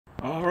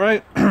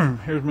Alright,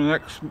 here's my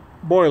next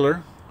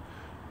boiler.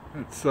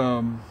 It's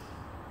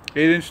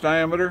 8-inch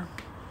diameter,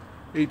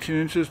 18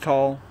 inches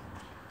tall,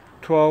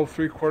 12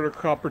 3/4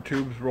 copper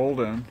tubes rolled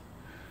in,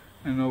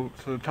 and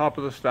to the top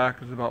of the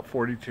stack is about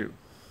 42.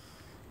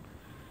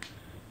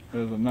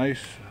 There's a nice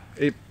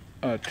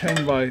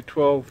 10 by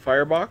 12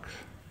 firebox.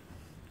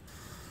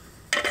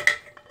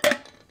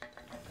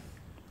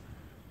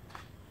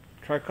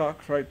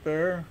 Tricox right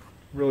there,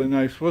 really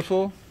nice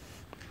whistle.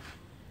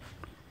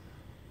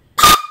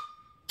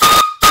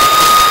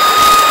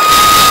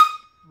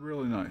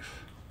 Really nice.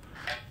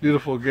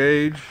 Beautiful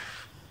gauge.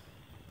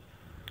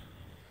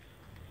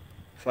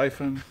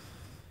 Siphon.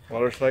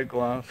 Water sight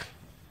glass.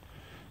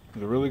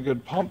 There's a really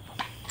good pump.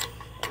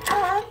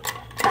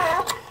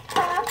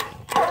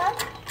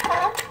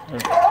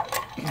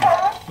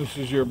 This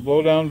is your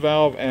blow down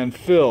valve and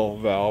fill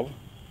valve.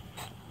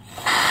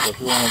 So if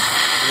you want to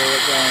blow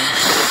it down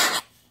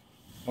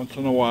once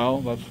in a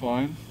while, that's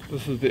fine.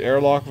 This is the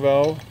airlock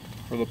valve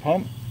for the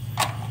pump.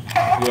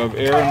 You have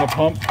air in the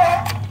pump.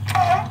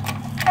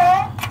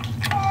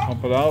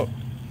 Pump it out,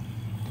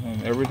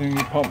 and everything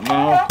you pump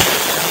now goes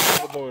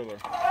into the boiler.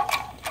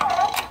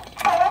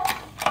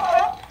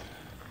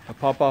 The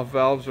pop-off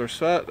valves are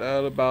set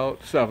at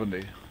about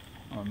 70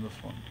 on this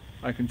one.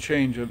 I can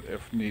change it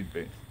if need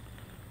be,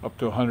 up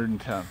to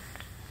 110.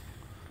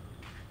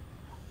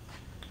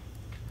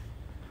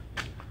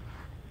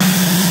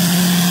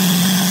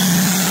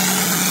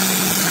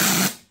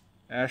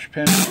 Ash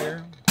pen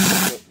here,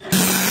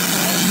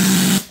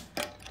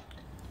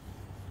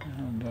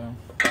 and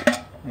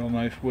real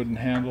nice wooden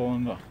handle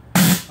on the.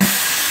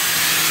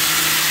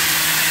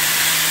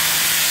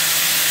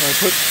 I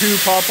put 2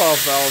 pop-off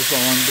valves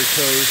on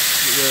because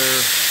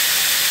they're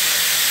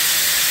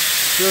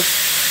just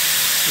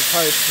the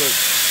type that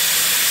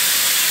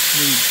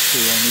needs to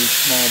on these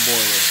small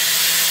boilers.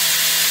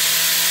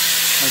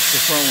 That's the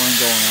front one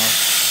going off.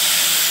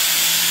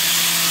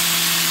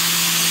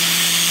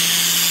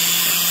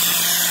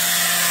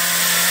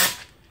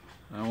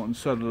 That one's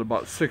set at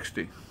about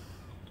 60.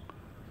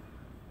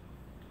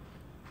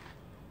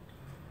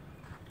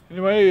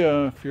 Anyway,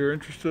 if you're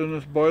interested in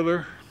this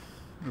boiler,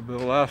 it'll be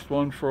the last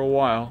one for a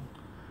while.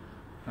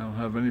 I don't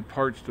have any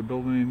parts to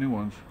build any new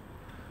ones.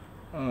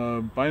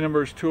 My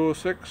number is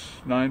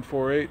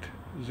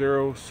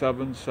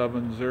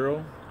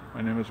 206-948-0770.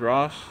 My name is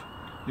Ross.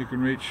 You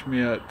can reach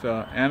me at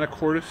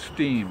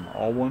anacortissteam,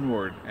 all one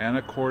word,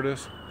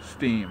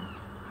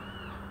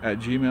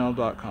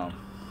 anacortissteam@gmail.com.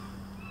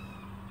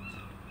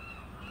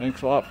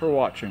 Thanks a lot for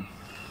watching.